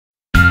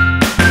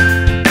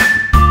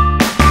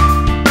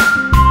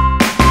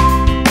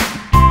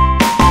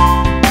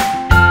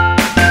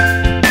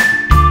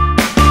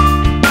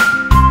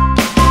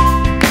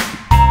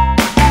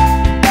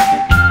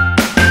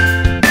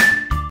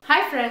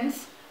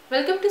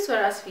Welcome to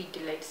Swara's Sweet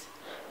Delights.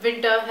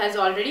 Winter has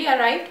already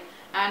arrived,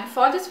 and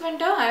for this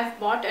winter I have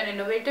bought an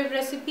innovative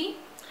recipe.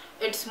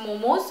 It's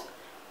momos,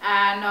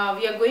 and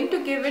we are going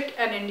to give it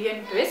an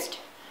Indian twist.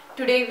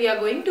 Today we are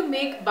going to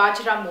make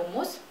Bajra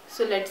Momos.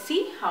 So let's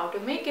see how to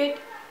make it.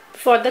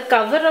 For the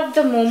cover of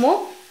the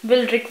momo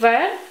will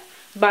require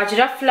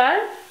Bajra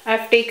flour. I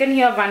have taken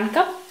here 1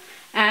 cup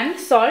and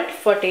salt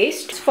for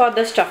taste. For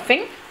the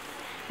stuffing,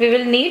 we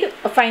will need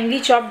a finely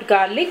chopped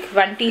garlic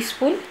 1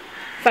 teaspoon,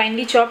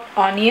 finely chopped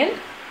onion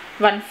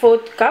 1/4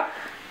 cup,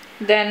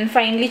 then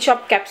finely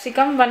chopped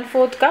capsicum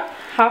 1/4 cup,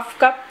 half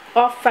cup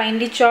of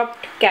finely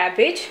chopped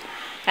cabbage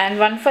and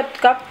 1/4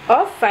 cup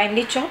of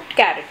finely chopped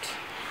carrots,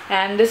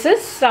 and this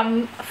is some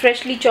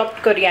freshly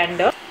chopped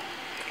coriander.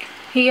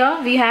 Here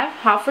we have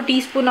half a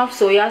teaspoon of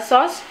soya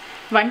sauce,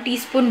 1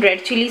 teaspoon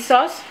red chili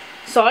sauce,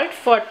 salt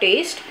for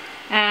taste,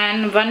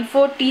 and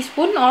 1/4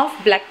 teaspoon of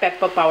black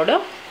pepper powder.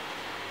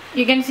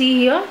 You can see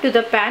here to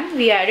the pan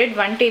we added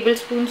 1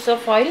 tablespoon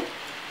of oil,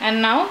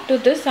 and now to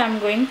this I am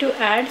going to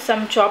add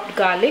some chopped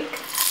garlic.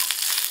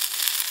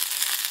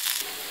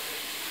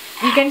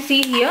 You can see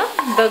here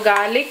the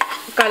garlic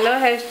color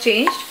has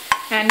changed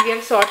and we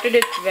have sauteed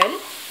it well,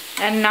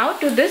 and now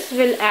to this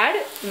we'll add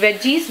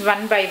veggies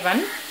one by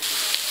one.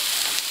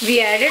 We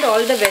added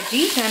all the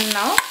veggies and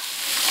now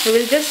we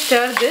will just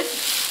stir this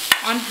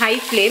on high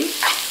flame.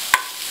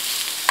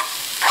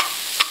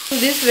 To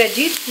these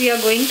veggies we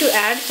are going to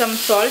add some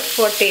salt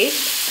for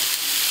taste,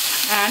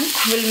 and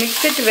we'll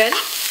mix it well,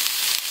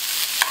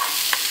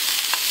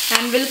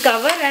 and we'll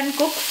cover and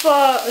cook for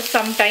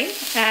some time,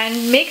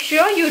 and make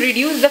sure you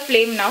reduce the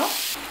flame now.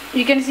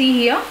 You can see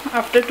here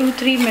after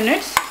 2-3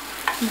 minutes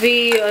we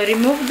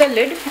remove the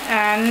lid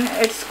and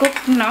it's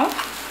cooked now.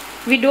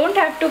 We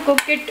don't have to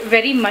cook it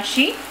very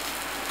mushy.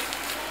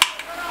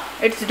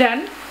 It's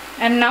done,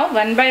 and now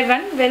one by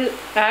one we'll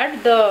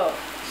add the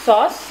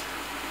sauce.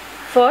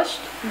 First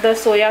the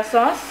soya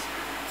sauce,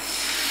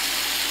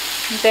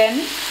 then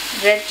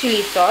red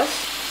chili sauce,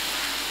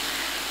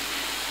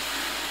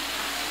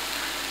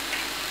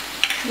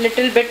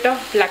 little bit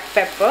of black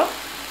pepper,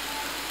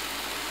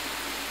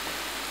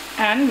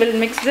 and we'll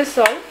mix this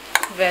all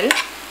well.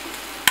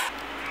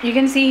 You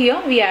can see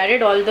here we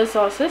added all the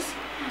sauces,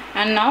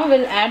 and now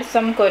we'll add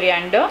some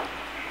coriander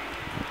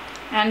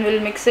and we'll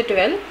mix it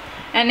well.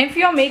 And if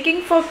you're making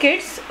for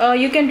kids,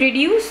 you can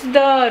reduce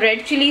the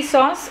red chili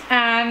sauce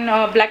and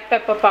black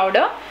pepper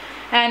powder,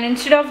 and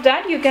instead of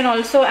that you can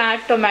also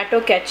add tomato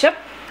ketchup.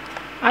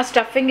 Our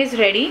stuffing is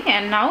ready,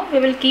 and now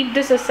we will keep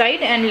this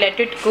aside and let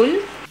it cool.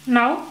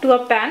 Now to a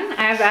pan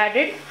I have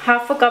added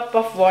half a cup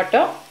of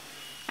water,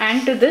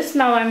 and to this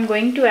now I am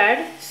going to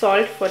add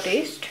salt for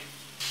taste.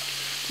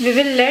 We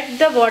will let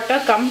the water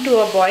come to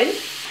a boil.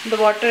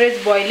 The water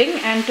is boiling,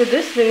 and to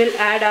this we will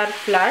add our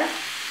flour,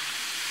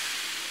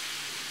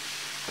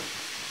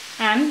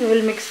 and we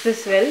will mix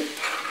this well.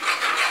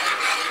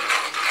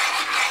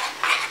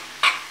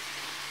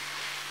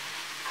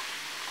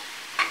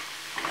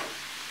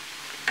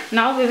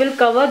 Now we will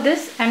cover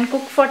this and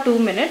cook for 2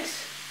 minutes.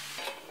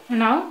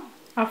 Now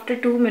after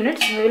 2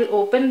 minutes we will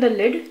open the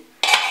lid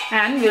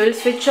and we will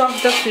switch off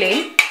the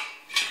flame,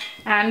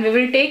 and we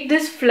will take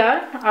this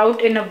flour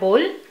out in a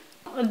bowl.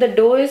 The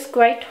dough is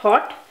quite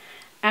hot,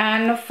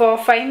 and for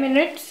 5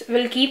 minutes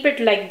we'll keep it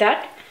like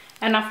that,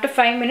 and after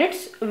 5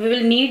 minutes we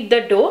will knead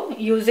the dough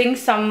using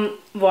some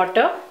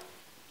water.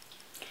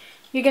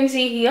 You can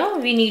see here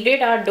we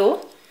kneaded our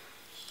dough,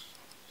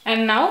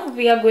 and now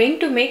we are going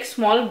to make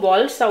small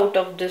balls out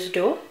of this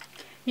dough.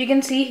 You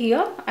can see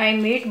here I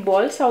made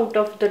balls out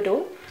of the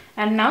dough,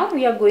 and now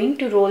we are going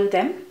to roll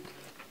them.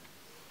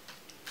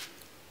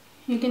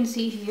 You can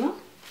see here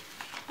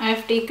I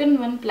have taken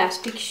one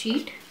plastic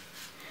sheet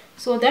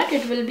so that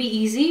it will be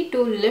easy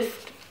to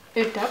lift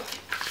it up.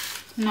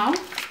 Now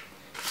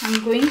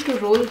I'm going to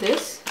roll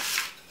this.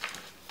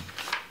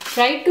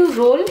 Try to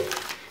roll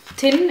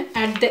thin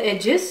at the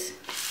edges.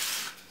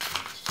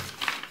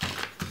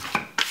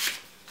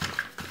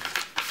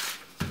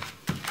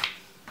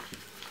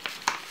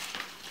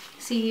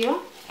 See here,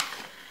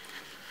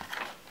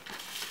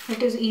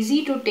 it is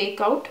easy to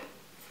take out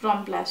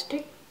from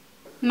plastic.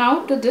 Now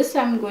to this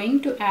I am going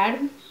to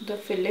add the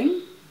filling.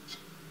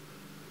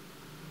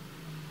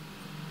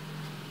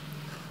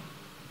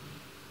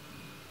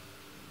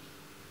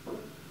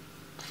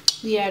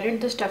 We added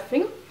the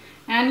stuffing,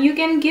 and you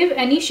can give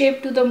any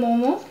shape to the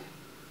momo.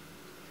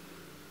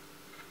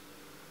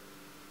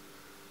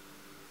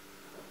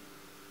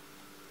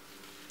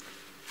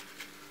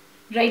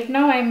 Right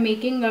now I am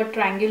making a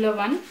triangular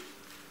one.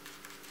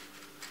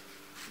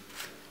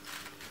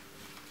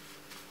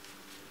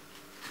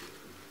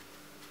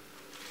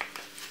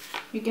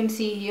 You can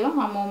see here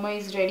our momo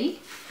is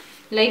ready.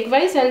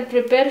 Likewise I'll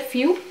prepare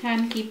few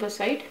and keep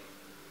aside.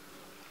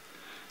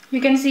 You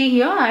can see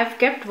here I have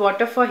kept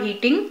water for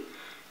heating,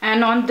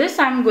 and on this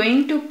I am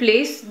going to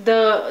place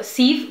the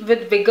sieve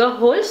with bigger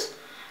holes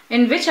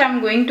in which I am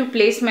going to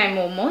place my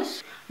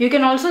momos. You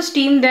can also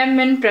steam them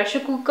in pressure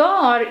cooker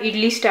or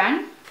idli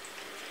stand.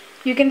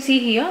 You can see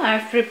here I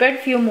have prepared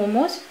few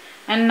momos,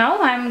 and now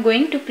I am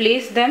going to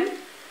place them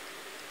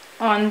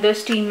on the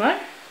steamer.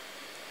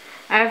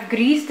 I have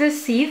greased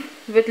this sieve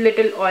with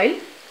little oil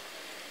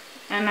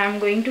and I am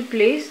going to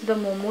place the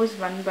momos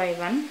one by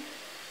one.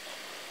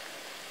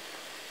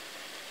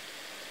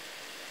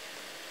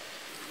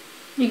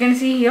 You can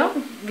see here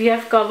we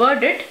have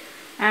covered it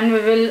and we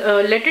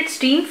will let it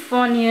steam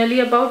for nearly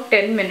about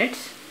 10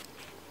 minutes.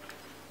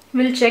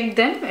 We'll check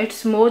them.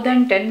 It's more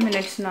than 10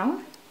 minutes now.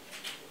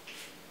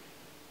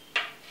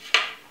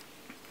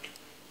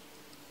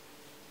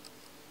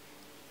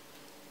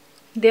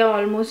 They are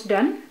almost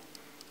done,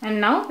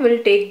 and now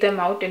we'll take them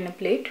out in a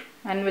plate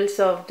and we'll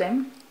serve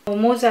them.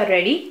 Momos are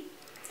ready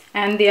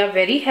and they are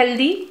very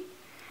healthy.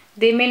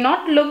 They may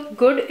not look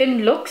good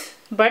in looks,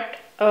 but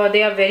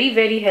they are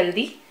very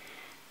healthy.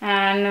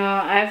 And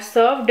I have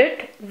served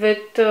it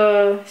with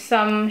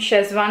some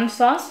Szechuan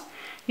sauce.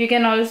 You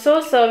can also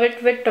serve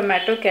it with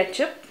tomato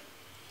ketchup.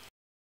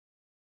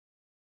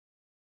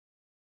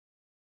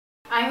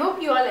 I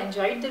hope you all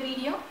enjoyed the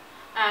video,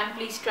 and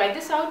please try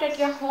this out at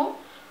your home,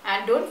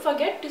 and don't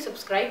forget to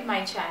subscribe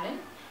my channel.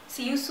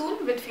 See you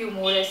soon with few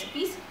more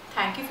recipes.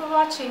 Thank you for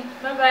watching.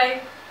 Bye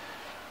bye.